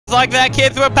like that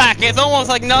kids were back. It's almost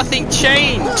like nothing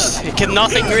changed.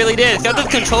 Nothing really did. This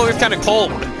controller's kind of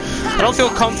cold. I don't feel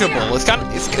comfortable.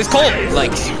 It's cold.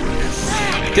 Like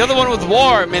the other one was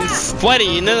warm and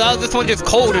sweaty, and this one just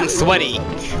cold and sweaty.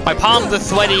 My palms are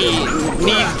sweaty,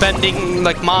 knees bending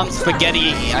like mom's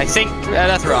spaghetti. I think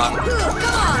that's wrong.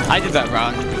 I did that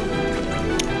wrong.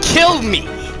 Kill me,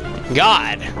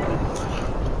 God.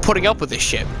 Putting up with this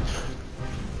shit.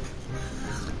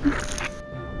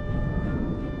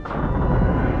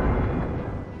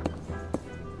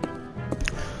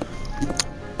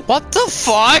 What the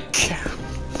fuck?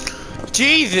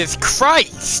 Jesus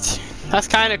Christ. That's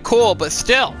kind of cool, but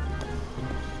still.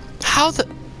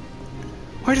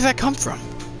 Where did that come from?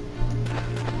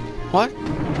 What?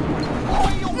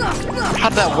 How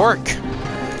did that work?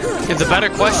 Is a better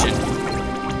question.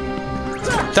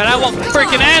 That I want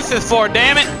freaking answers for,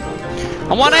 damn it!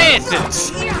 I want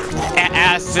answers!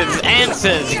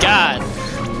 Answers, God.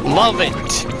 Love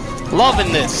it.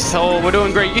 Loving this. So we're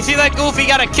doing great. You see that Goofy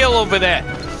got a kill over there?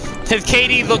 His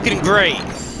Katie's looking great.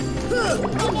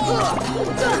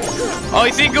 Oh,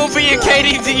 you see Goofy and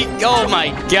Katie's? Oh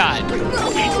my God.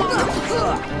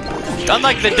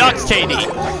 Unlike the Duck's Katie.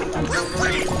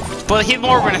 But he's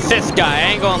more of an assist guy,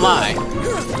 I ain't gonna lie.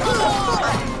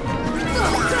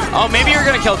 Oh, maybe you're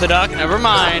gonna kill the Duck. Never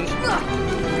mind.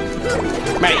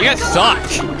 Man, you guys suck.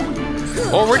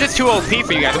 Or we're just too OP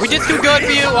for you guys. Are we just too good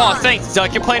for you? Oh, thanks,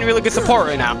 Duck. You're playing really good support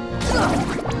right now.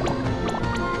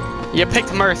 You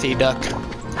picked Mercy, Duck.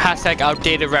 Hashtag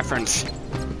outdated reference.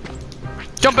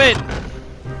 Jump in!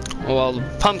 Well,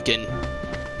 pumpkin.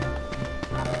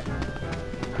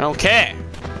 I don't care.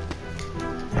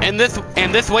 And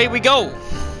this way we go.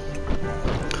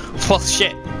 Well,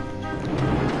 shit.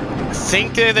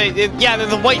 Think there's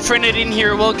a white trinity in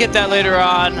here. We'll get that later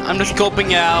on. I'm just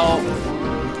scoping out.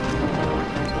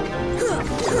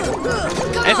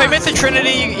 If I miss a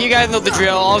trinity, you guys know the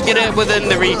drill. I'll get it within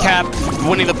the recap,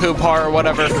 Winnie the Pooh part or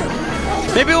whatever.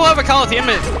 Maybe we'll have a Coliseum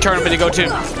tournament to go to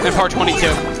in part 22.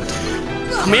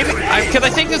 Maybe, because I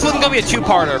think this one's gonna be a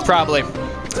two-parter, probably.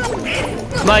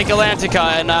 Like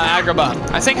Atlantica and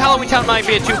Agrabah. I think Halloween Town might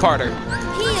be a two-parter.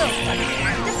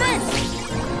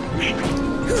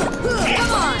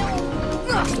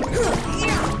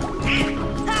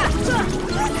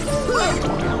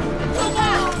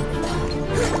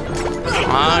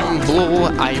 I'm blue,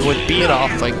 I would beat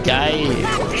off a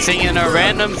guy singing a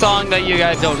random song that you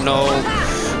guys don't know.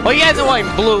 Well, you guys know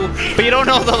I'm blue, but you don't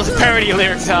know those parody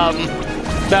lyrics that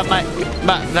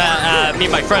me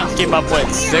and my friends came up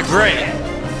with. They're great.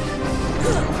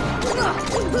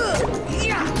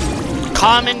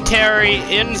 Commentary,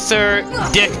 insert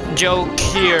dick joke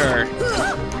here.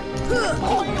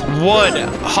 Wood,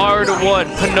 hardwood,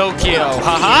 Pinocchio,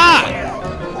 haha!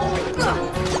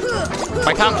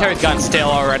 My commentary's gotten stale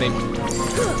already.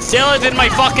 Stale is in my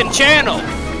fucking channel!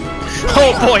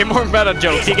 Oh boy, more meta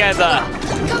jokes. You guys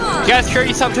sure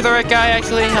you subbed to the right guy,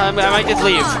 actually? I might just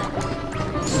leave.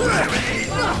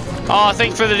 Oh,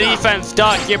 thanks for the defense,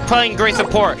 Duck. You're playing great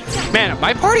support. Man,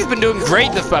 my party's been doing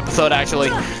great this episode, actually.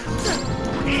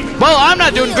 Well, I'm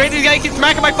not doing great. These guys keep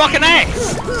smacking my fucking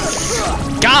ass.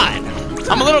 God.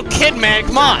 I'm a little kid, man.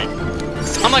 Come on.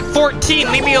 I'm like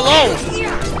 14. Leave me alone.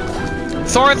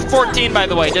 Sora's 14, by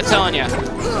the way. Just telling you.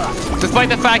 Despite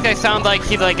the fact I sound like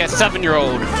he's like a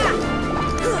 7-year-old.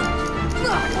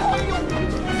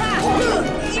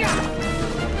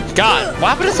 God, what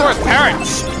happened to Sora's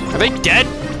parents? Are they dead?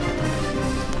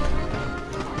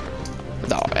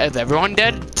 No, is everyone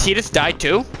dead? Titus died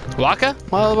too? Waka?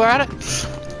 Well, we're at it.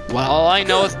 Well, all I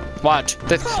know is, watch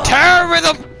this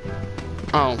terrorism.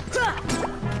 Oh.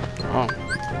 Oh.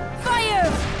 Fire!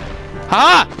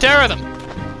 Ha! Terrorism.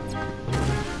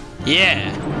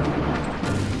 Yeah.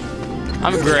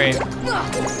 I'm great. Come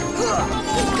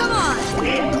on.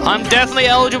 I'm definitely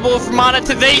eligible for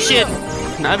monetization.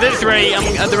 At this rate,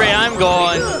 at the rate I'm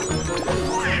going,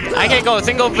 I can't go a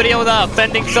single video without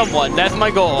offending someone. That's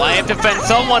my goal. I have to offend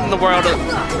someone in the world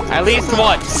at least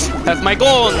once. That's my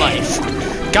goal in life.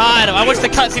 God, I wish the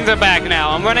cutscenes are back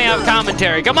now. I'm running out of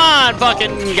commentary. Come on,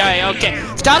 fucking guy. Okay,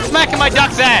 stop smacking my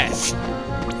duck's ass.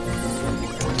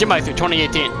 G-Meister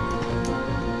 2018.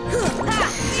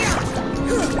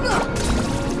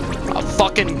 I'll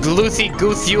fucking gloosy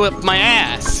goose you up my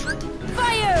ass.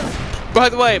 Fire! By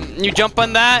the way, you jump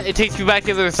on that, it takes you back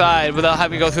to the other side without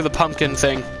having to go through the pumpkin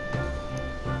thing.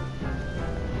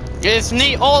 It's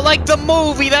neat. Oh, like the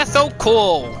movie. That's so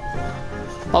cool.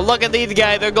 Oh, look at these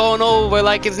guys. They're going over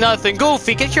like it's nothing.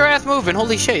 Goofy, get your ass moving.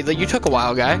 Holy shit. You took a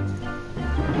while, guy.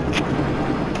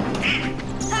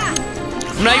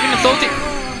 I'm not even insulting.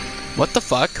 What the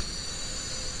fuck?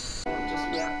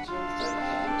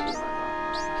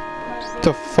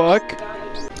 The fuck?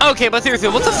 Okay, but seriously,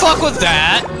 what the fuck was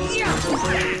that?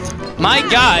 My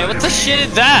guy, what the shit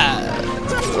is that?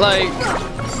 Like,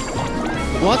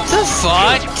 what the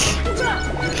fuck?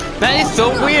 That is so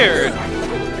weird.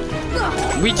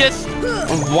 We just,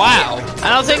 wow. And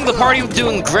I was thinking the party was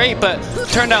doing great, but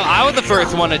turned out I was the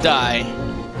first one to die.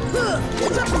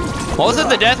 Most of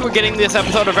the deaths we're getting this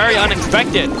episode are very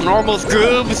unexpected. Normal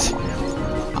scoops,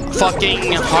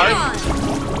 fucking heart,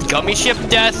 gummy ship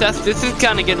deaths. This is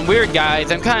kind of getting weird,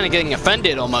 guys. I'm kind of getting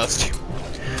offended almost.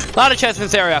 A lot of chests in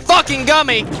this area. Fucking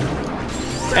gummy!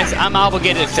 I'm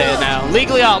obligated to say it now.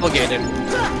 Legally obligated.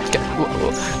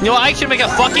 You know what? I should make a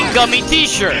fucking gummy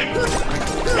t-shirt.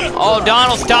 Oh,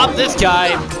 Donald, stop this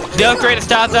guy. The upgraded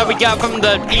stuff that we got from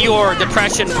the Eeyore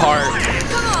depression part.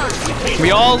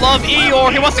 We all love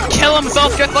Eeyore. He wants to kill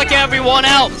himself just like everyone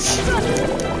else.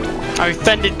 I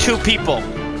offended 2 people.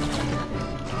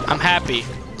 I'm happy.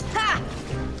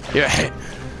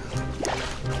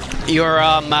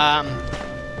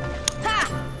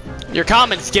 Your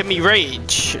comments give me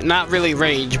rage. Not really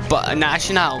rage, but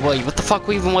actually not. Wait, what the fuck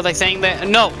even was I saying there?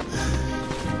 No.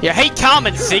 You hate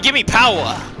comments, they give me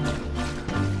power.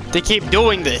 They keep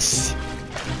doing this.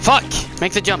 Fuck.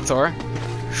 Make the jump, Thor.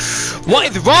 What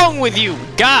is wrong with you,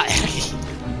 Guy?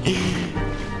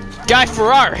 Guy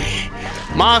Ferrari.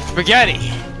 Mom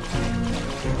Spaghetti.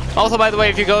 Also, by the way,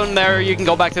 if you go in there, you can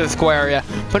go back to the square area.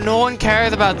 But no one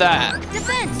cares about that.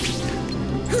 Defense.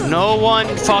 No one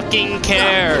fucking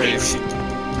cares.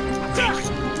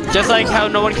 Just like how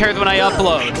no one cares when I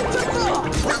upload.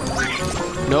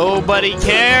 Nobody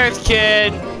cares,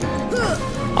 kid.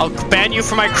 I'll ban you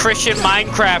from my Christian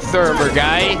Minecraft server,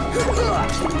 guy.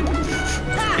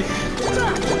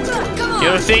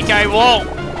 You think I won't?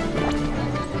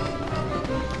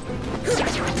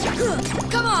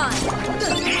 Come on.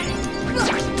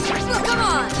 Come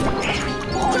on.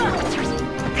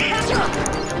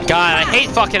 God, I hate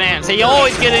fucking ants. They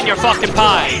always get in your fucking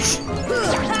pies.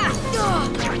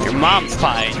 Your mom's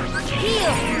pie.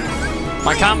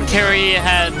 My commentary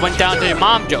went down to your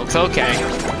mom jokes. Okay.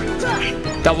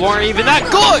 That weren't even that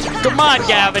good. Come on,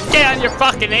 Gavin. Get on your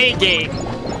fucking A game.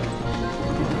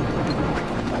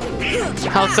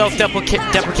 How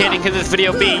self-deprecating can this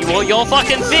video be? Well, you'll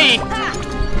fucking see.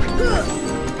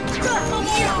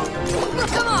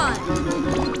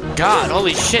 God,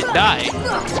 holy shit, die.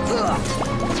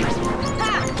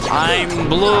 I'm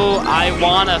blue, I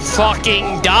wanna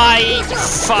fucking die.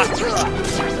 Fuck.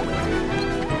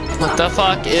 What the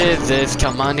fuck is this?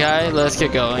 Come on, guys, let's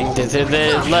get going. This is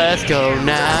it, let's go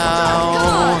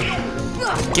now.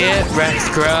 Get wrecked,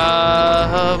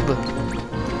 scrub.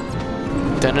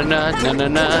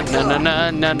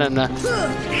 Da-na-na-na-na-na-na-na-na-na-na.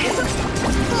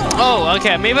 Oh,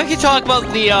 okay, maybe I could talk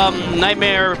about the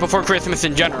Nightmare Before Christmas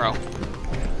in general.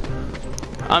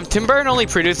 Tim Burton only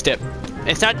produced it.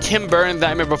 It's not Tim Burton's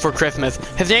Nightmare Before Christmas.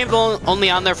 His name's only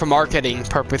on there for marketing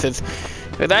purposes.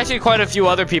 There's actually quite a few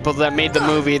other people that made the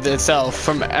movie itself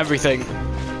from everything.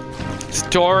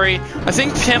 Story. I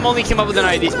think Tim only came up with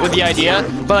the idea,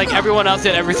 but like everyone else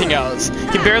did everything else.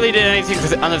 He barely did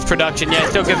anything on this production, yet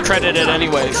still gets credited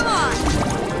anyways.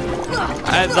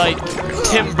 As like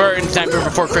Tim Burton's Nightmare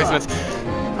Before Christmas.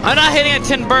 I'm not hating on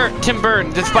Tim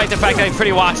Burton, despite the fact that he's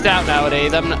pretty washed up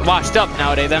nowadays. I'm not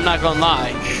gonna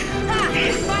lie.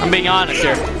 I'm being honest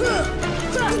here.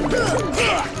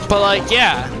 But like,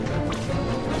 yeah.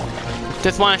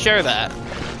 Just want to share that.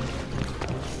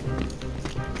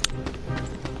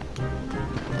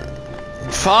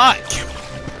 Fuck.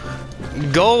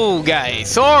 Go,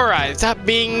 guys. Sora, stop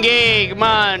being gay. Come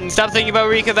on. Stop thinking about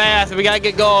Rika's ass. We gotta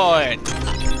get going.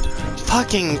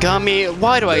 Fucking gummy.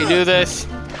 Why do I do this?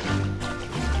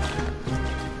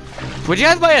 Would you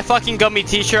guys buy a fucking gummy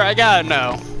t-shirt? I gotta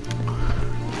know.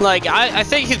 Like, I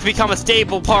think he's become a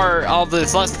staple part of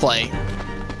this Let's Play.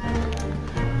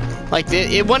 Like,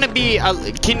 it wouldn't be a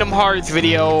Kingdom Hearts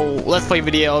video, Let's Play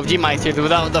video of G-Meister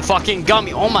without the fucking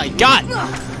gummy. Oh my god!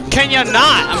 Can you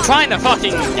not? I'm trying to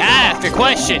fucking ask a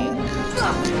question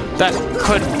that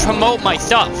could promote my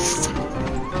stuff.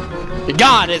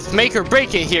 God, it's make or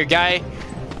break it here, guy.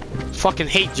 Fucking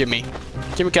hate Jimmy.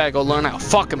 Jimmy gotta go learn how to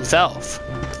fuck himself.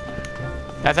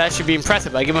 That should be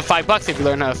impressive. I give him $5 if you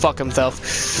learn how to fuck himself.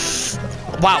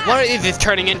 Wow, what is this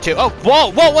turning into? Oh,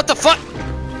 whoa, what the fuck?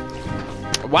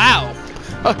 Wow.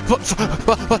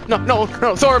 No,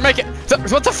 Thor, make it.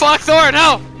 What the fuck, Thor,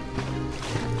 no!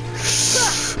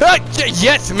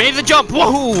 Yes, made the jump.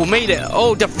 Woohoo, made it.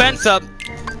 Oh, defense up.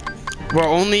 We're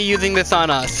only using this on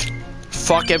us.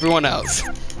 Fuck everyone else.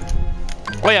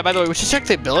 Oh yeah, by the way, we should check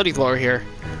the ability lore here.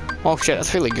 Oh shit,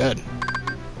 that's really good.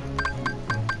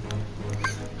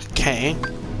 Okay.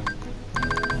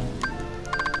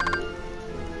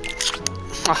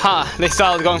 Aha, they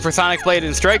saw I was going for Sonic Blade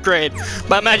and Strike Raid,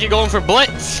 but I'm actually going for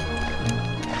Blitz.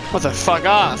 What the fuck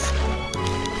off?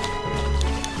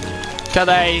 Because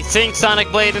I think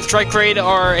Sonic Blade and Strike Raid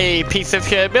are a piece of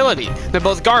shit ability. They're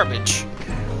both garbage.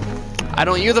 I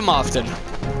don't use them often.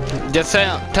 Just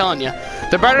telling you.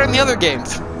 They're better than the other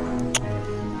games.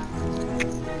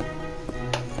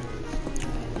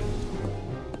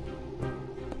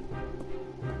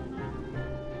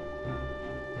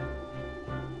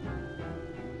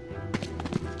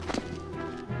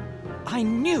 I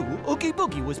knew Oogie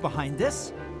Boogie was behind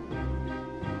this.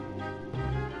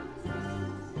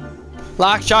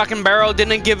 Lock, Shock, and Barrel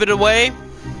didn't give it away?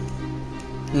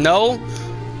 No?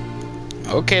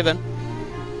 Okay then.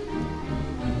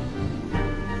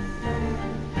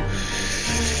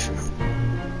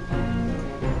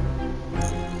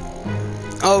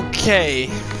 Okay.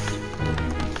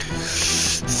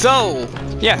 So,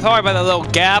 yeah, sorry about that little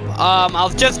gap. I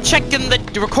was just checking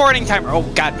the recording timer. Oh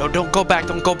god, no, don't go back,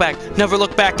 don't go back. Never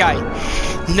look back, guy.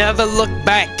 Never look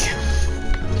back.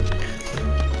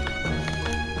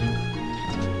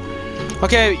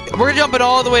 Okay, we're jumping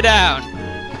all the way down.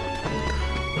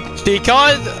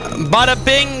 Because bada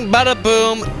bing, bada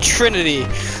boom, Trinity.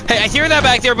 Hey, I hear that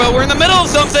back there, but we're in the middle of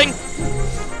something.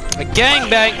 A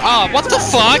gangbang. Ah, what the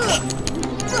fuck?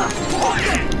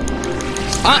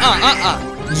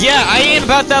 Yeah, I ain't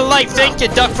about that life. Thank you,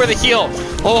 duck for the heal.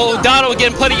 Oh, Donald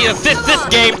getting plenty of assist this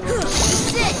game.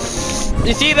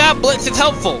 You see that? Blitz is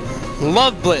helpful.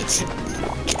 Love Blitz.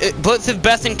 Blitz is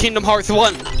best in Kingdom Hearts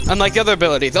 1, unlike the other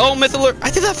abilities. Oh, Mythaler. I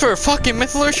did that for a fucking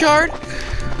Mythaler shard?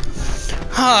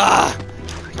 Ah.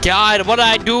 God, what did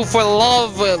I do for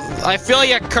love? I feel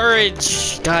your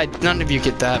courage. God, none of you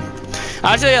get that.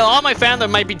 Actually, a lot of my family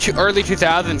might be early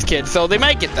 2000s kids, so they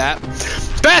might get that.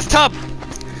 Bathtub!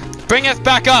 Bring us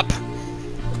back up!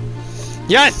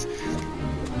 Yes!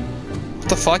 What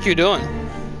the fuck are you doing?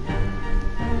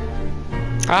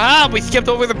 Ah, we skipped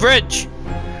over the bridge.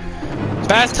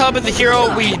 Bathtub is the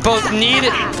hero we both need,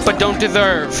 but don't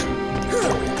deserve.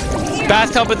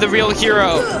 Bathtub is the real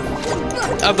hero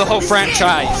of the whole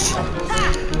franchise.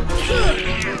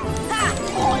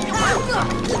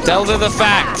 Those are the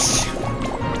facts.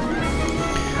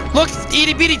 Look,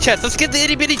 itty bitty chest. Let's get the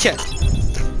itty bitty chest.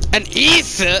 An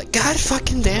ether. God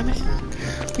fucking damn it.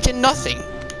 We get nothing.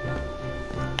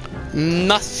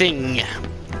 Nothing.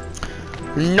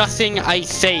 Nothing. I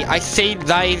say. I say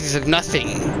lies.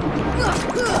 Nothing.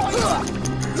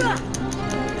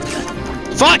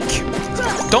 Fuck!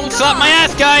 Don't slap my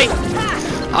ass, guy.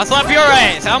 I'll slap your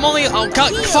ass. I'm only. Oh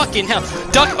god, fucking hell.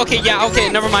 Duck. Okay, yeah. Okay,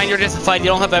 never mind. You're justified. You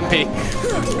don't have MP.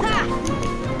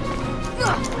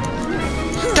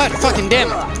 God fucking damn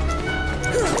it.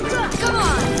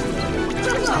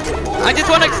 I just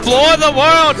want to explore the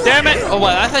world, damn it. Oh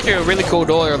wow, that's actually a really cool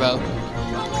door though.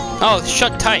 Oh, it's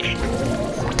shut tight.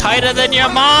 Tighter than your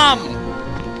mom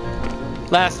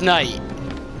last night.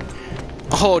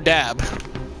 Oh, dab.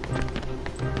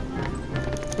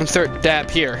 Insert dab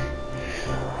here.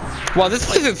 Wow, this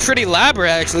place is pretty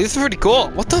elaborate actually. This is pretty cool.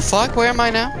 What the fuck? Where am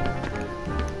I now?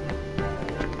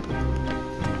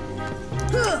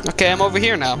 Okay, I'm over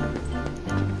here now.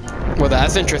 Well,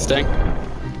 that's interesting.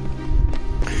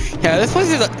 Yeah, this place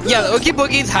is... yeah, the Oogie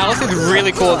Boogie's house is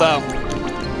really cool, though.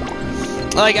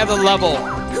 Like, as a level.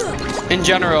 In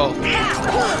general.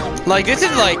 Like, this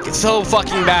is, like, so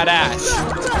fucking badass.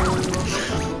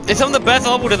 It's some of the best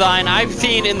level design I've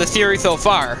seen in the series so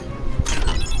far.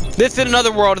 This is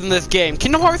another world in this game.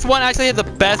 Kingdom Hearts 1 actually has the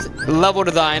best level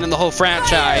design in the whole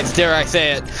franchise, dare I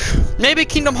say it. Maybe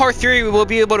Kingdom Hearts 3 will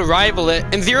be able to rival it,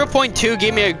 and 0.2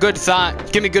 gave me a good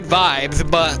good vibes,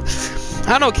 but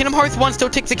I don't know, Kingdom Hearts 1 still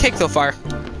takes the cake so far.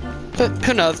 But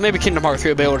who knows, maybe Kingdom Hearts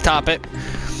 3 will be able to top it.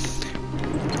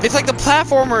 It's like the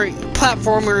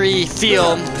platformery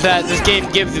feel that this game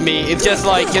gives me. It's just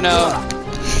like, you know,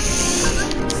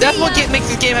 that's what makes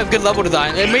this game have good level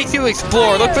design. It makes you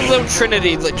explore, look for the little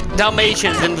Trinity, the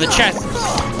Dalmatians, and the chest.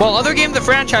 While other games of the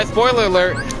franchise, spoiler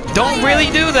alert, don't really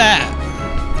do that.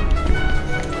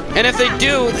 And if they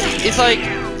do, it's like,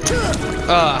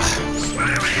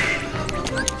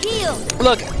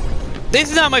 look, this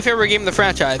is not my favorite game in the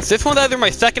franchise. This one's either my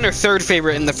second or third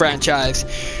favorite in the franchise.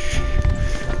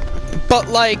 But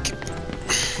like,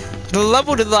 the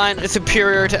level design is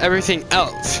superior to everything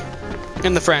else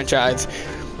in the franchise.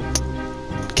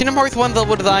 Kingdom Hearts 1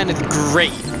 level design is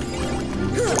great.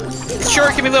 Sure,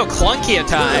 it can be a little clunky at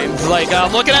times. Like,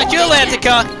 I'm looking at you,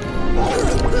 Atlantica!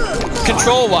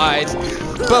 Control-wise.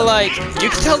 But like, you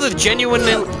can tell the genuine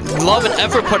love and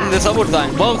effort put into this level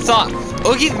design. Well thought.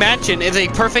 Oogie's Mansion is a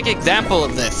perfect example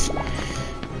of this.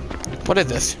 What is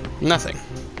this? Nothing.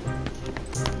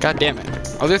 God damn it.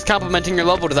 I was just complimenting your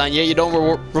level design, yet you don't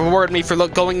reward me for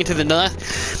going into the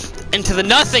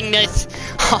nothingness.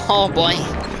 Oh boy.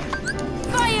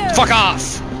 Fire. Fuck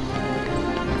off.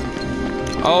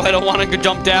 Oh, I don't want to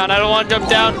jump down. I don't want to jump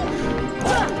down.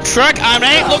 Shrek,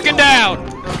 I ain't looking down.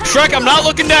 Shrek, I'm not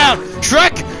looking down.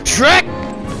 Shrek, Shrek.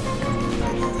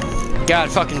 God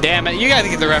fucking damn it. You guys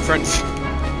get the reference.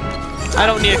 I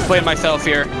don't need to explain myself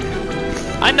here.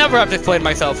 I never have to explain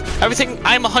myself. Everything,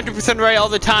 I'm 100% right all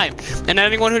the time. And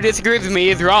anyone who disagrees with me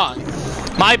is wrong.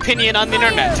 My opinion on the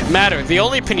internet matters. The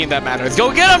only opinion that matters.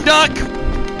 Go get him, Duck!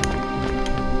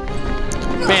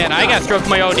 Man, I gotta stroke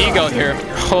my own ego here.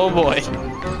 Oh boy.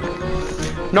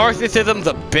 Narcissism's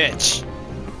a bitch.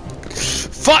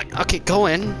 Fuck! Okay, go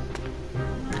in.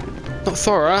 No,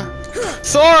 Sora.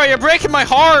 Sora, you're breaking my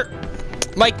heart!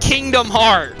 My kingdom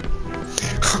heart!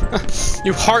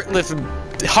 You heartless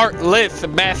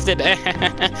bastard.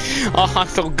 Oh, I'm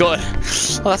so good.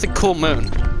 Oh, that's a cool moon.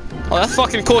 Oh, that's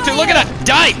fucking cool too. Look at that!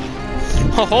 Die!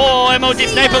 Oh, emoji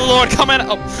sniper lord coming!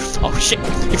 Oh shit!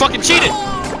 You fucking cheated!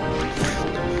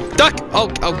 Duck! Oh,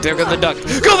 there goes the duck.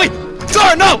 Goofy!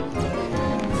 Sora, no!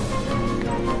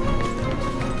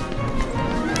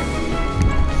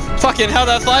 Fucking hell,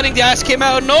 that sliding dash came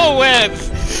out of nowhere!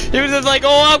 He was just like,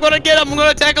 oh, I'm gonna get him, I'm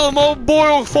gonna tackle him, oh boy,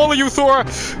 I'll follow you, Sora!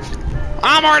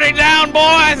 I'm already down,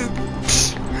 boys!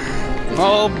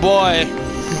 Oh boy.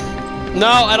 No,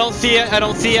 I don't see it,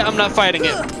 I'm not fighting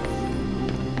it.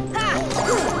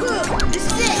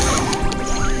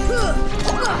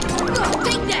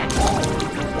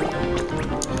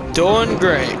 Doing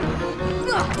great.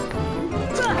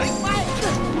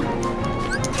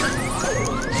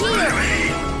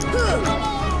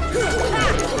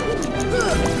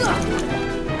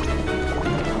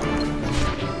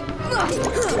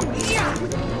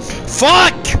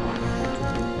 Fuck!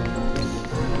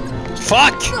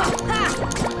 Fuck!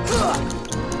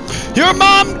 Your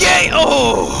mom gay!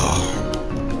 Oh!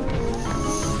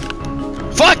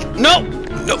 Fuck! No!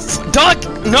 No! Duck!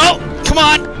 No! Come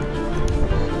on!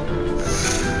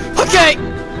 Okay!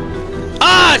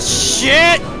 Ah,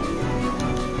 shit!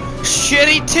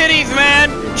 Shitty titties, man!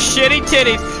 Shitty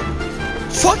titties!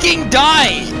 Fucking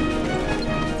die!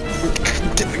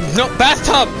 No,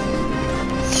 bathtub!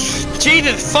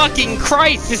 Jesus fucking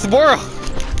Christ, this world!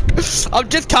 I'm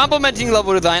just complimenting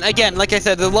level design. Again, like I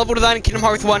said, the level design in Kingdom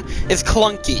Hearts 1 is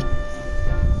clunky.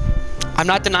 I'm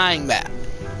not denying that.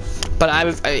 But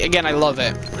again, I love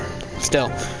it. Still.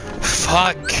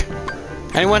 Fuck.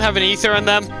 Anyone have an ether on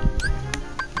them?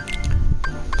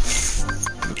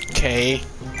 Okay.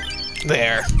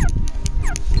 There.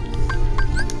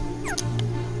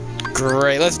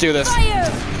 Great, let's do this.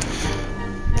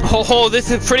 Oh,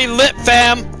 this is pretty lit,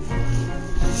 fam!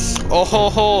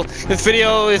 Oh, this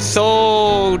video is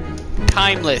so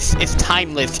timeless. It's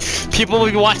timeless. People will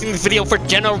be watching this video for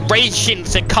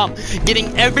generations to come,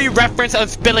 getting every reference of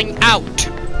spilling out.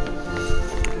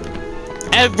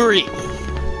 Every.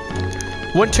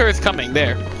 Winter is coming,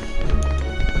 there.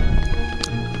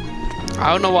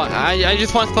 I don't know why. I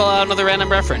just want to spell out another random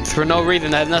reference for no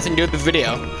reason that has nothing to do with the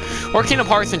video. Or Kingdom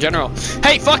Hearts in general.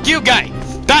 Hey, fuck you, guy!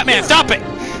 Batman, stop it!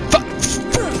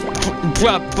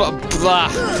 Blah, blah, blah.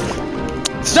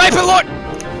 Sniper Lord!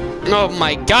 Oh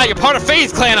my god, you're part of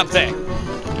FaZe Clan up there!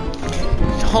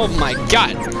 Oh my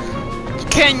god.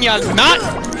 Can ya not?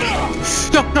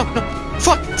 No!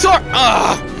 Fuck!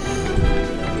 Sora!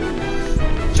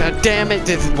 God damn it,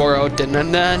 this world.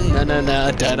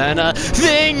 Da-na-na-na-na-na-na-na.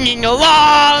 Singing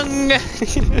along!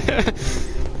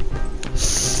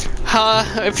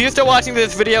 If you're still watching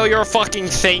this video, you're a fucking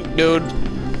saint, dude.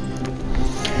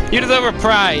 You deserve a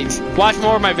prize. Watch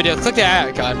more of my videos. Click the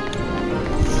icon.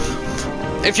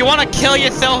 If you want to kill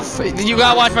yourself, you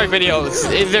gotta watch my videos.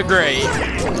 They're great.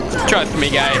 Trust me,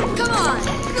 guys.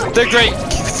 They're great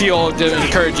fuel to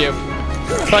encourage you.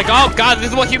 Like, oh god,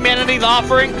 this is what humanity's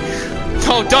offering?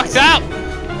 Oh, Duck's out!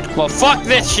 Well, fuck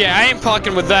this shit. I ain't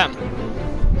fucking with them.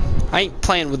 I ain't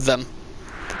playing with them.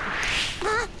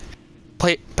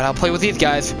 But I'll play with these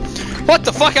guys. What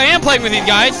the fuck? I am playing with these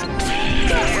guys!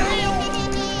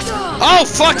 Oh,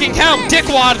 fucking hell,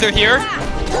 dickwads are here!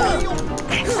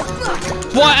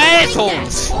 What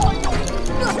assholes!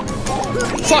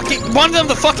 Fucking, one of them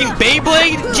the fucking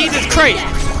Beyblade? Jesus Christ!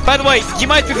 By the way,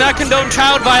 G-Meister does not condone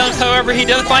child violence, however, he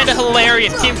does find it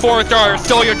hilarious. Team 4-star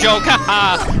stole your joke,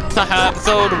 haha! Haha,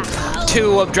 episode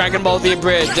 2 of Dragon Ball Z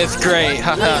Abridged, that's great,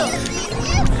 haha.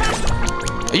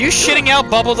 Are you shitting out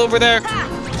bubbles over there?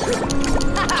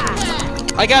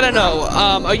 I gotta know,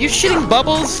 are you shitting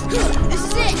bubbles?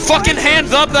 Fucking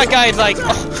hands up, that guy's like,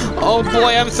 oh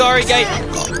boy, I'm sorry, guy.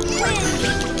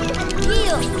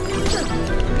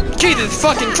 Jesus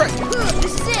fucking Christ!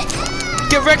 This is it.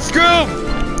 Get wrecked, Screw!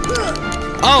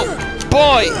 Oh,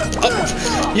 boy!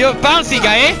 You're a bouncy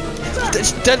guy, eh?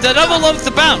 The devil loves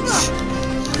to bounce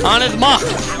on his mom.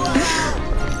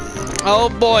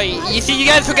 Oh boy! You see, you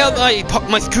guys took out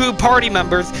my Screw party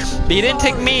members, but you didn't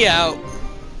take me out.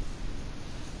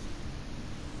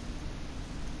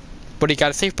 What do you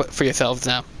gotta say for yourselves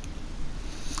now?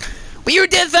 Well, you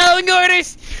did following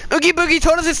orders! Oogie Boogie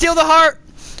told us to steal the heart!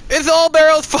 It's all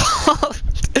Barrel's fault!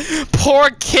 Poor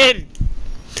kid!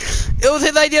 It was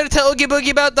his idea to tell Oogie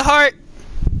Boogie about the heart!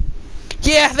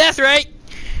 Yeah, that's right!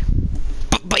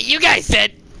 But you guys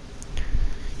said...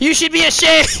 You should be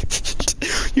ashamed!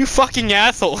 You fucking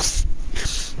assholes!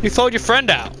 You sold your friend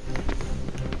out!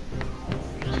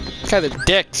 These guys are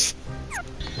dicks.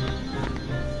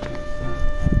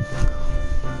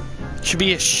 You should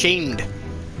be ashamed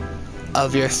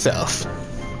of yourself.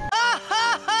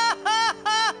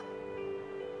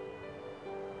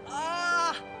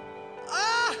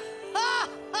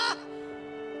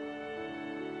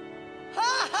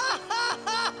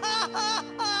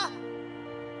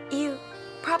 You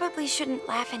probably shouldn't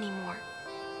laugh anymore.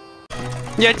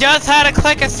 You just had to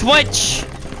click a switch!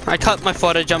 I cut my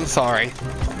footage, I'm sorry.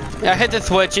 Yeah, hit the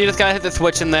switch, you just gotta hit the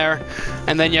switch in there,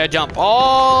 and then you jump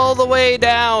all the way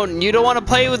down. You don't want to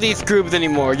play with these grooves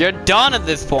anymore. You're done at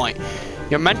this point.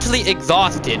 You're mentally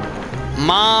exhausted.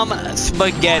 Mom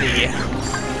spaghetti.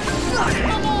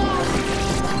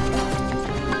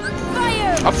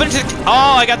 I'll finish it.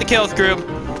 Oh, I got the kill, Screw.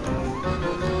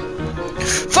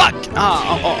 Fuck!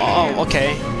 Oh,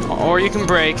 okay. Or you can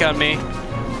break on me.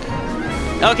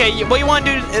 Okay, what you want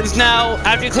to do is now,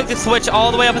 after you click the switch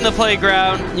all the way up in the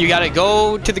playground, you gotta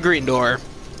go to the green door.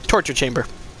 Torture chamber.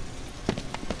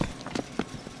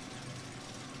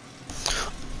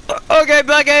 Okay,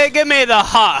 Bucky, give me the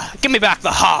heart. Give me back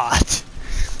the heart.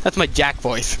 That's my Jack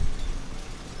voice.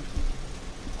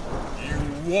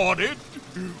 You want it?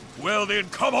 Well then,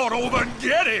 come on over and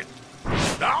get it.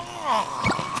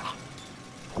 Ah!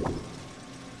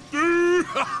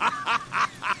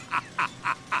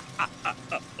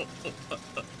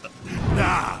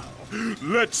 Now,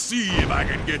 let's see if I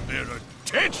can get their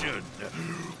attention.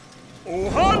 Oh,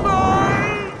 hi,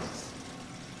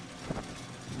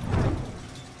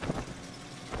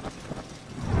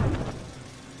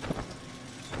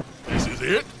 This is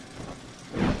it?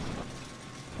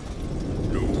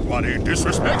 Nobody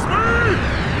disrespects me!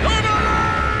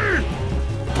 Nobody!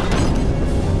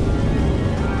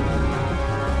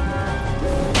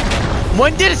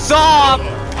 When did Saw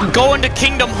go into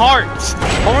Kingdom Hearts?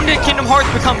 Or when did Kingdom Hearts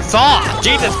become Saw?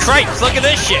 Jesus Christ, look at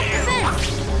this shit.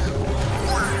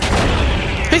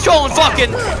 He's trolling fucking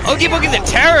Oogie Boogie's a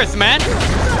terrorist, man.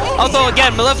 Also,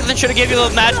 again, Maleficent should have gave you the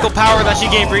magical power that she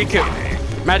gave Riku.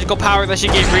 Magical power that she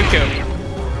gave Riku.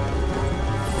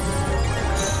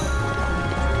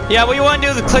 Yeah, what you want to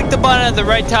do is click the button at the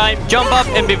right time, jump up,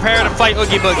 and be prepared to fight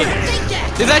Oogie Boogie.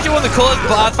 This is actually one of the coolest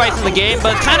boss fights in the game,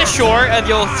 but it's kind of short, as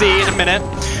you'll see in a minute.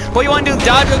 What you want to do is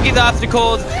dodge Oogie's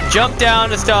obstacles, jump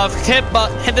down and stuff, hit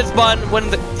this button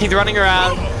when he's running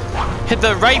around, hit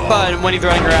the right button when he's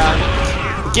running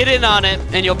around, get in on it,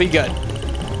 and you'll be good.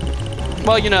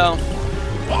 Well, you know.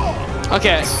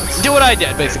 Okay, do what I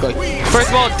did, basically. First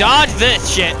of all, dodge this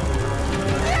shit.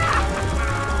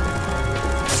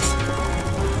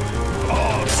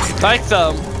 Like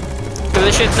so. So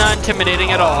this shit's not intimidating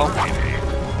at all.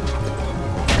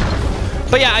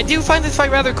 But yeah, I do find this fight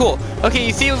rather cool. Okay,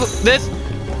 you see this?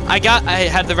 I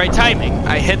had the right timing.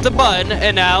 I hit the button,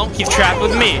 and now he's trapped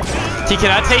with me. He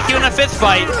cannot take you in a fist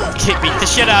fight. Beat the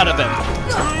shit out of him.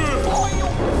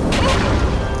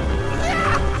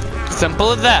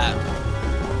 Simple as that.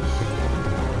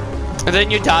 And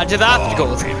then you dodge his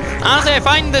obstacles. Honestly, I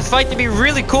find this fight to be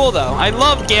really cool, though. I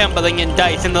love gambling in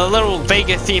dice and the little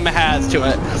Vegas theme it has to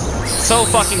it. So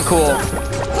fucking cool.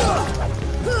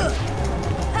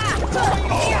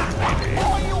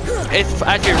 It's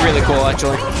actually really cool,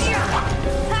 actually.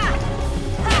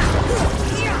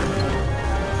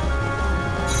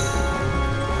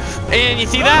 And you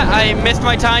see that? I missed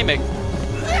my timing.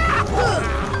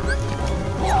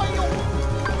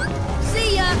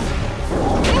 See ya.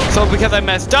 So because I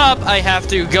messed up, I have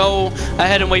to go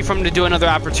ahead and wait for him to do another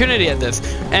opportunity at this.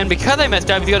 And because I messed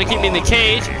up, he's going to keep me in the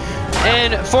cage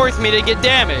and force me to get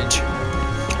damage.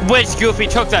 Which Goofy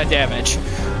took that damage.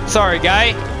 Sorry,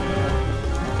 guy.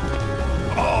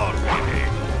 On, baby.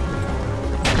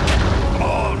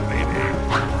 On,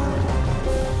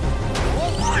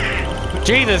 baby.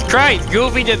 Jesus Christ,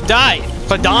 Goofy just died.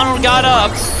 But Donald got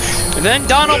up, and then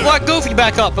Donald brought Goofy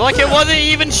back up. Like it wasn't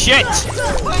even shit.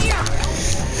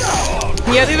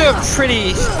 Yeah, these are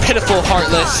pretty pitiful,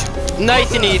 Heartless.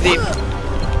 Nice and easy.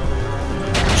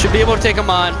 Should be able to take them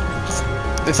on.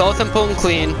 It's all simple and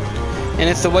clean. And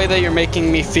it's the way that you're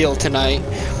making me feel tonight.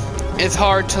 It's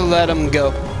hard to let him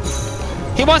go.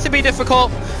 He wants to be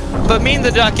difficult, but me and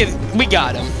the duck is, we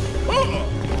got him.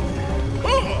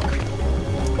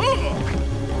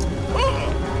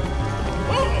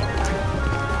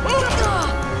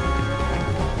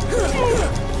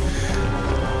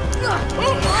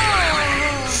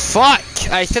 Fuck!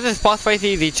 I said this boss fight's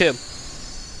easy too.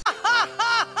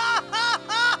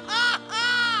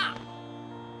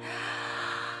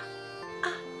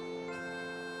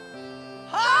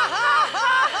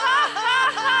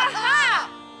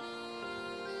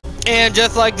 And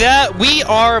just like that, we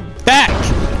are back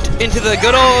into the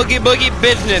good old Oogie Boogie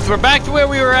business. We're back to where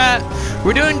we were at.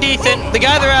 We're doing decent. The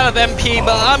guys are out of MP,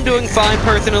 but I'm doing fine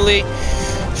personally.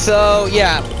 So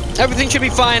yeah, everything should be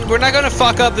fine. We're not gonna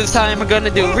fuck up this time. We're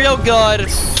gonna do real good.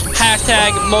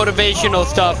 Hashtag motivational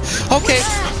stuff. Okay,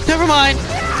 never mind.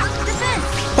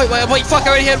 Wait, fuck, I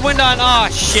already had wind on. Aw,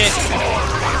 shit.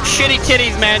 Shitty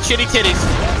titties, man, shitty titties.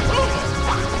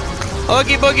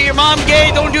 Oogie Boogie, your mom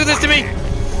gay, don't do this to me.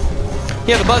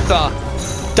 Yeah, the buzzsaw.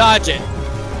 Dodge it.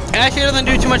 It actually doesn't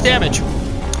do too much damage.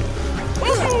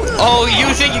 Oh,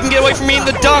 you think you can get away from me and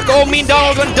the duck? Oh, mean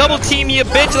dog, we're gonna double team you,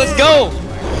 bitch. Let's go.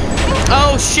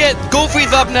 Oh, shit.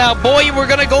 Goofy's up now. Boy, we're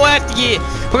gonna go after you.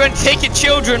 We're gonna take your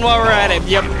children while we're at it.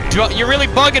 You're really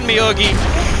bugging me, Oogie.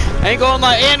 I ain't going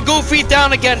like, and Goofy's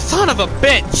down again. Son of a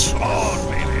bitch.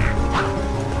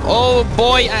 Oh,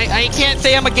 boy. I can't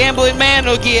say I'm a gambling man,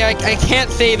 Oogie. I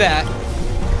can't say that.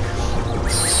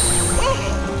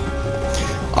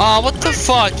 Oh, what the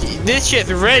fuck? This shit's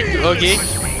rigged, Oogie.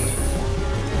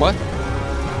 What?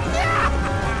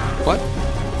 What?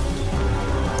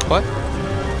 What?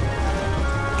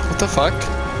 What the fuck?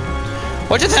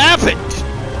 What just happened?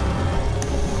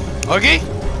 Oogie?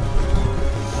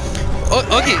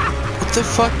 Oogie, what the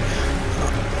fuck?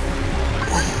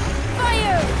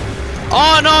 Fire!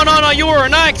 Oh, no, you are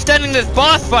not extending this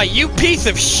boss fight, you piece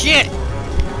of shit!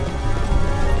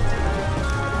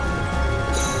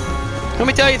 Let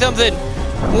me tell you something.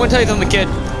 I want to tell you something, kid.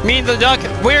 Me and the duck,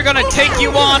 we're gonna take you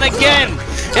on again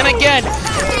and again.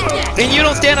 And you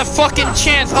don't stand a fucking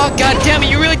chance. Oh, god damn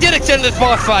it, you really did extend this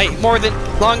boss fight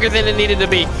longer than it needed to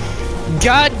be.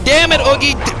 God damn it,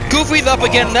 Oogie. Goofy's up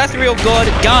again. That's real good.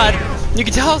 God, you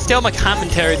can tell how stale my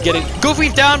commentary is getting.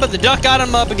 Goofy's down, but the duck got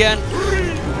him up again.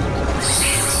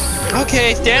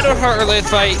 Okay, standard Heartless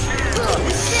fight.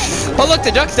 Oh, look,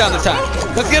 the duck's down this time.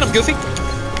 Let's get him, Goofy.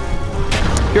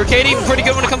 You're Katie, pretty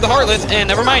good when it comes to Heartless, and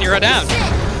never mind, you're down.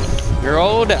 You're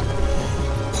all down.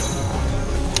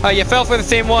 Oh, you fell for the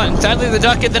same one. Sadly, the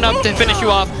duck isn't up to finish you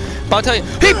off. But I'll tell you,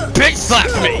 he bitch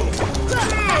slapped me!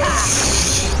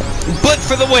 But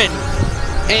for the win.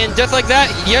 And just like that,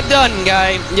 you're done,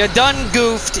 guy. You're done,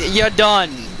 goofed. You're done.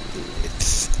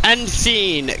 End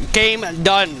scene. Game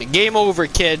done. Game over,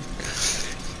 kid.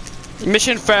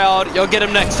 Mission failed. You'll get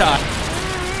him next time.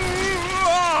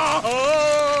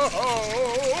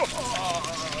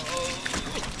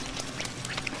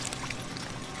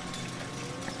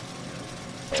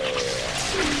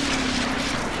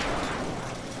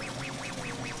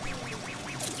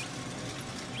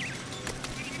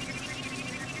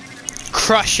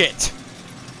 Crush it.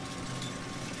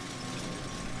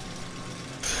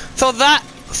 So that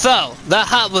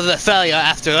was a failure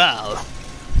after all.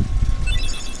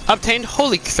 Obtained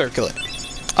Holy Circlet.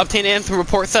 Obtained Anthem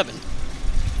Report 7.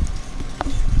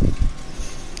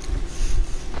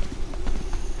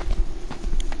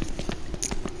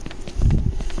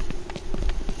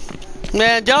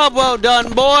 Man, job well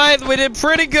done, boys. We did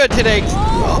pretty good today.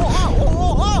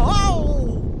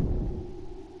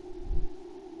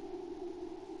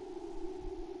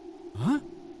 Huh?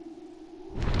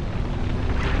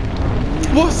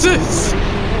 What's this?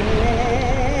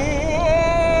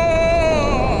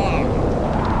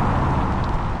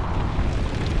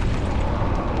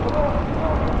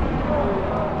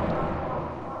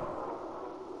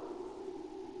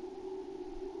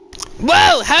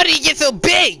 Whoa, how did he get so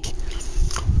big?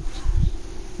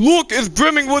 Look, it's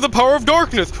brimming with the power of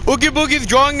darkness. Oogie Boogie's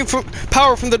drawing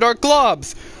power from the dark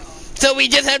globs. So we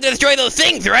just have to destroy those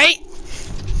things, right?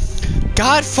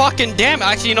 God fucking damn it.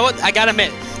 Actually, you know what? I gotta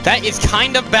admit, that is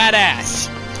kind of badass.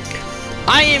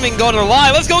 I ain't even gonna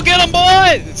lie. Let's go get them,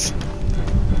 boys!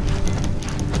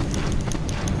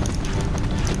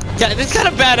 Yeah, this is kind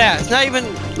of badass. Not even,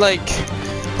 like,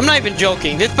 I'm not even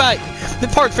joking. This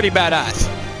part's pretty badass.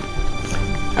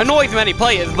 Annoys many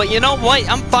players, but you know what?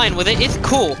 I'm fine with it. It's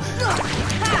cool.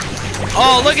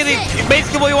 Oh, look at these.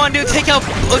 Basically, what you want to do, take out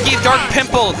Oogie's dark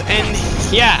pimples, and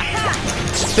Yeah.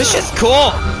 This shit's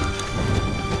cool.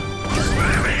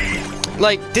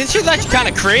 Like, this shit's actually kind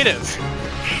of creative.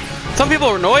 Some people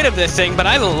are annoyed of this thing, but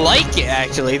I like it,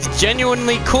 actually. It's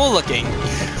genuinely cool looking.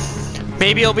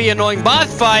 Maybe it'll be an annoying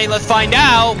boss fight, let's find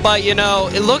out, but, you know,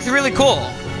 it looks really cool.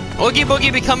 Oogie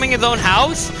Boogie becoming his own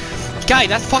house? Guy,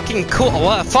 that's fucking cool.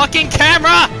 What a fucking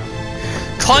camera!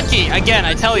 Clunky, again,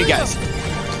 I tell you guys.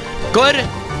 Good,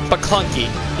 but clunky,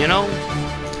 you know?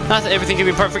 Not that everything can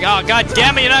be perfect. Oh, god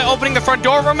damn it, you're not opening the front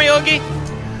door for me, Oogie?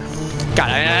 God,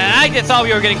 I just thought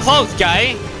we were getting close,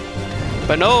 guy.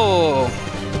 But no.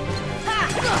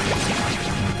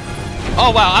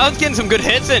 Oh, wow, I was getting some good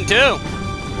hits in, too.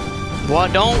 Well,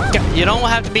 you don't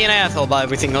have to be an asshole about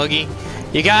everything, Oogie.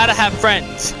 You gotta have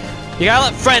friends. You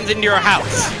gotta let friends into your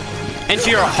house. Into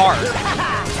your heart.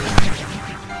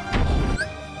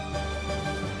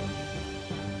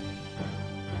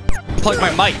 Plug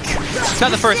my mic. It's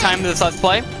not the first time in this Let's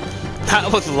Play.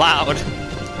 That was loud.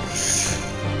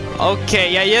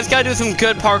 Okay, yeah, you just gotta do some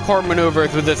good parkour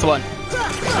maneuvers with this one.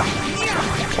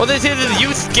 What this is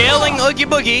you scaling Oogie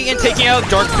Boogie and taking out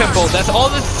Dark Pimple. That's all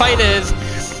this fight is.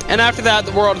 And after that,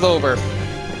 the world is over.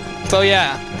 So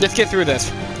yeah, let's get through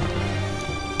this.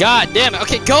 God damn it.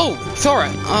 Okay, go! Sora!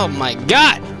 Oh my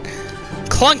god!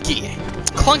 Clunky.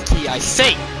 Clunky, I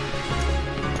say.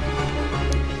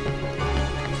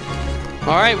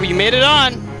 Alright, we made it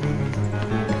on.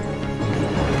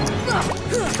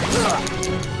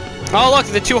 Oh look,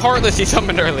 the two Heartless he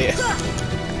summoned earlier.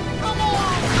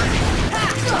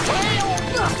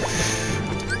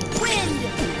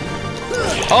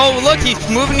 Oh look, he's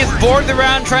moving his boards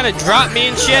around trying to drop me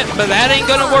and shit, but that ain't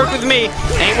gonna work with me.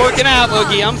 Ain't working out,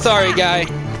 Oogie. I'm sorry, guy.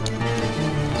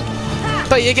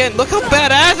 But again, look how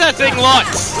badass that thing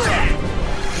looks!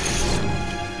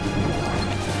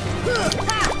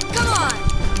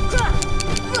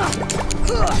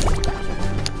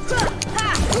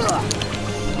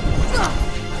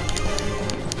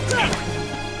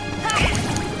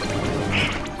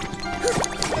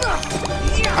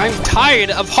 I'm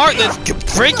tired of Heartless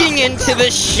breaking into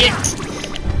this shit.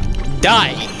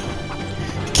 Die.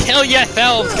 Kill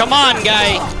yourselves. Come on,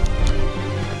 guy.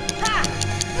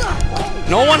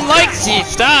 No one likes you.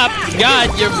 Stop.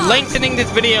 God, you're lengthening this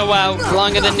video out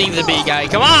longer than it needs to be, guy.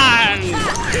 Come on.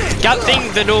 Got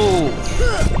things to do.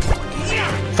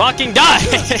 Fucking die.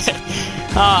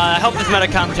 I hope this meta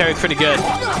commentary is pretty good.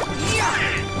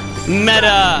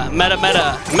 Meta. Meta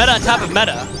on top of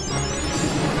meta.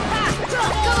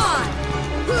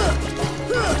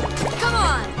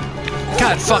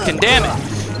 God fucking damn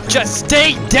it. Just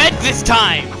stay dead this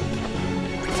time.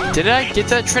 Did I get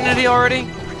that Trinity already?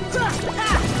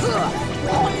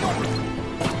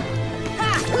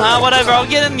 Whatever, I'll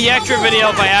get in the extra video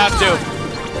if I have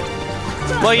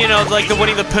to. Well, you know, like the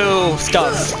Winnie the Pooh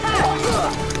stuff.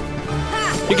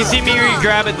 You can see me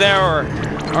grab it there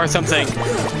or something.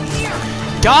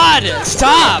 God,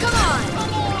 stop!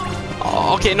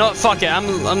 Oh, okay, no, fuck it,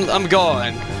 I'm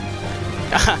going.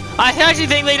 I actually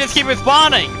think they just keep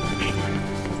respawning.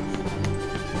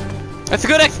 That's a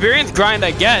good experience grind,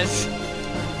 I guess.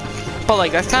 But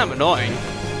like, that's kind of annoying.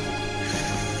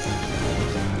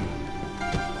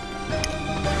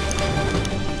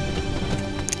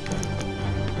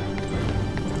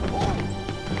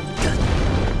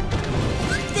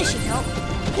 This should help.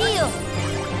 Heal.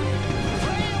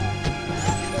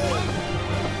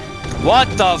 What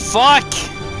the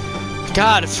fuck?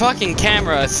 God, fucking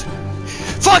cameras.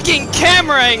 Fucking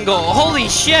camera angle! Holy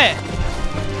shit!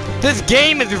 This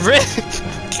game is rigged.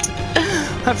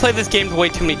 I've played this game way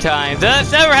too many times.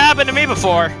 That's never happened to me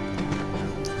before.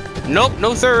 Nope,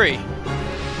 no siree.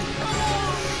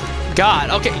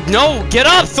 God, okay, no, get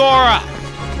up, Sora!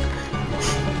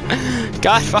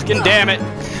 God fucking damn it.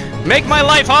 Make my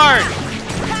life hard!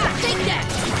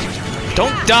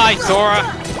 Don't die, Sora!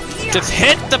 Just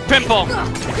hit the pimple!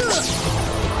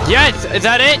 Yes, is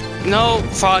that it? No,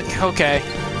 fuck, okay.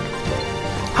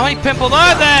 How many pimples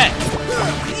are there?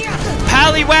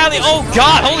 Pally Wally, oh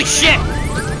god, holy shit!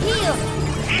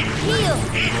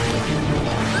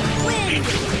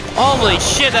 Holy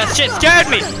shit, that shit scared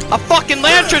me! A fucking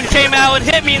lantern came out and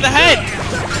hit me in the head!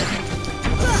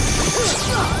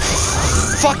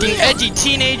 Fucking edgy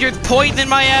teenagers poisoned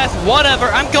my ass, whatever,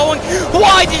 I'm going.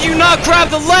 Why did you not grab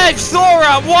the ledge,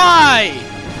 Sora? Why?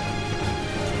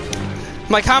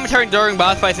 My commentary during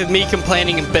boss fights is me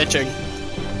complaining and bitching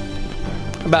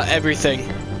about everything.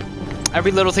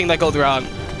 Every little thing that goes wrong.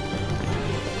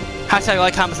 Hashtag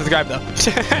like, comment, subscribe though.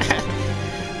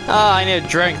 Oh, I need a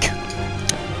drink.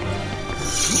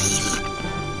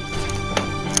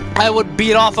 I would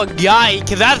beat off a guy,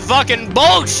 cause that's fucking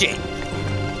bullshit.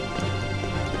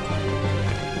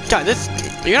 God,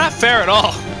 you're not fair at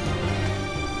all.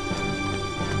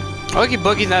 Oogie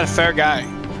Boogie's not a fair guy.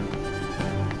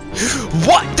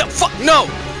 What the fuck? No!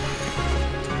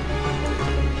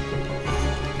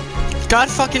 God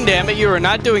fucking damn it, you are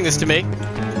not doing this to me.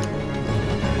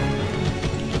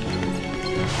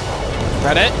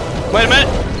 That it? Wait a minute!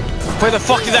 Where the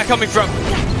fuck is that coming from?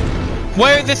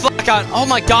 Where is this lock on? Oh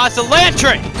my god, it's a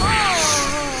lantern!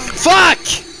 Fuck!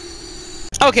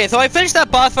 Okay, so I finished that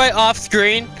boss fight off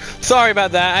screen. Sorry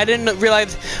about that, I didn't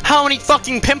realize how many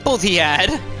fucking pimples he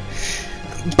had.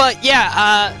 But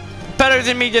yeah, better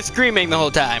than me just screaming the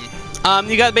whole time.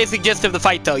 You got the basic gist of the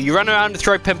fight though. You run around,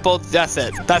 destroy pimples, that's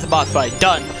it. That's a boss fight.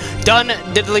 Done. Done,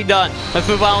 diddly done. Let's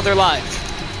move on with our lives.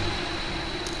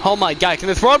 Oh my god, can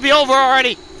this world be over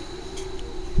already?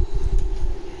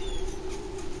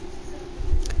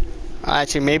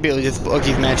 Actually, maybe it was just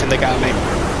Boogie's mansion that got me.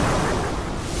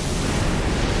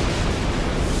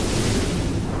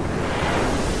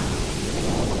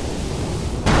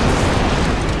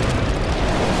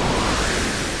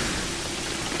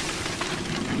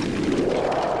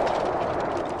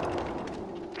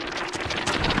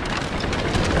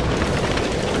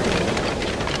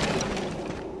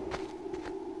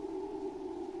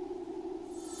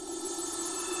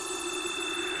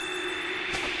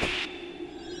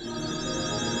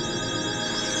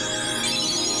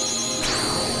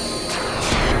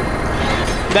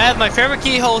 That is my favorite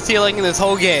keyhole ceiling in this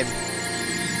whole game.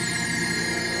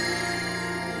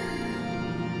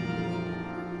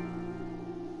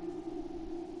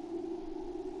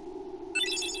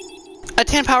 At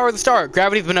 10 power of the star,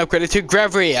 gravity's been upgraded to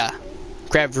Gravria.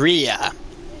 Gravria.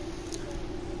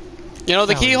 You know,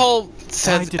 the keyhole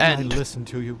says why end. didn't I listen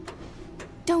to you?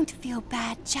 Don't feel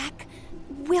bad, Jack.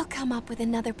 We'll come up with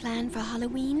another plan for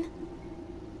Halloween.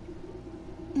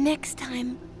 Next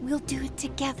time, we'll do it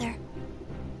together.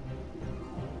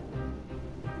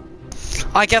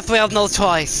 I guess we have no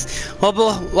choice.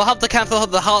 We'll have to cancel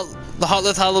the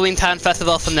Heartless Halloween Town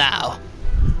Festival for now.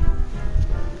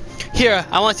 Here,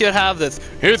 I want you to have this.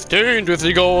 It's dangerous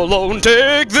to go alone,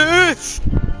 take this!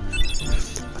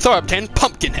 Thorupton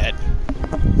Pumpkinhead.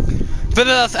 Visit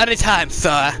us anytime,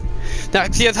 sir.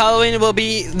 Next year's Halloween will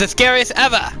be the scariest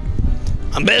ever.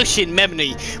 Bullshit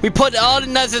memory. We put all the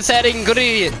necessary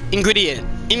ingredients.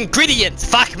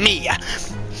 Fuck me.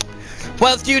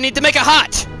 What else do you need to make a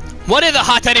hut? What is a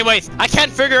hut anyways? I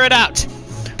can't figure it out.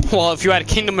 Well, if you had a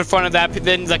Kingdom in front of that,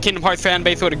 then the Kingdom Hearts fan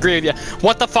base would agree with you.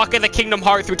 What the fuck is a Kingdom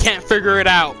Hearts? We can't figure it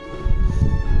out.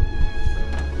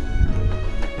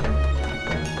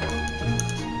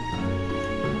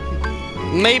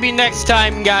 Maybe next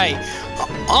time, guy.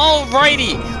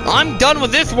 Alrighty, I'm done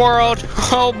with this world.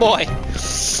 Oh boy.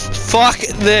 Fuck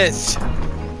this.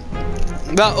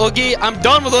 The Oogie, I'm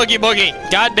done with Oogie Boogie.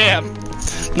 Goddamn.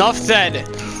 Enough said.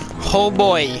 Oh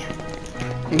boy.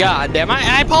 God damn,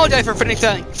 I apologize for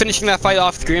finishing that fight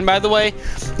off screen, by the way.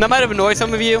 That might have annoyed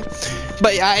some of you,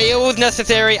 but it was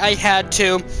necessary. I had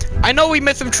to. I know we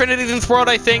missed some Trinities in this world,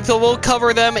 I think, so we'll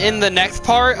cover them in the next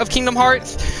part of Kingdom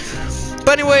Hearts.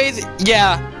 But anyways,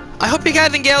 yeah. I hope you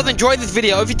guys and gals enjoyed this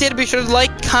video. If you did, be sure to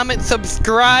like, comment,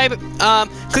 subscribe.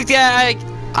 Click the eye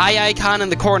icon in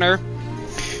the corner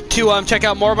to check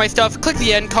out more of my stuff. Click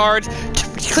the end card.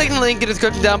 Click the link in the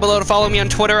description down below to follow me on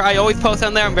Twitter. I always post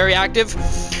on there. I'm very active.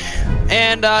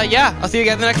 And yeah, I'll see you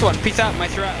guys in the next one. Peace out.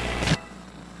 Meister out.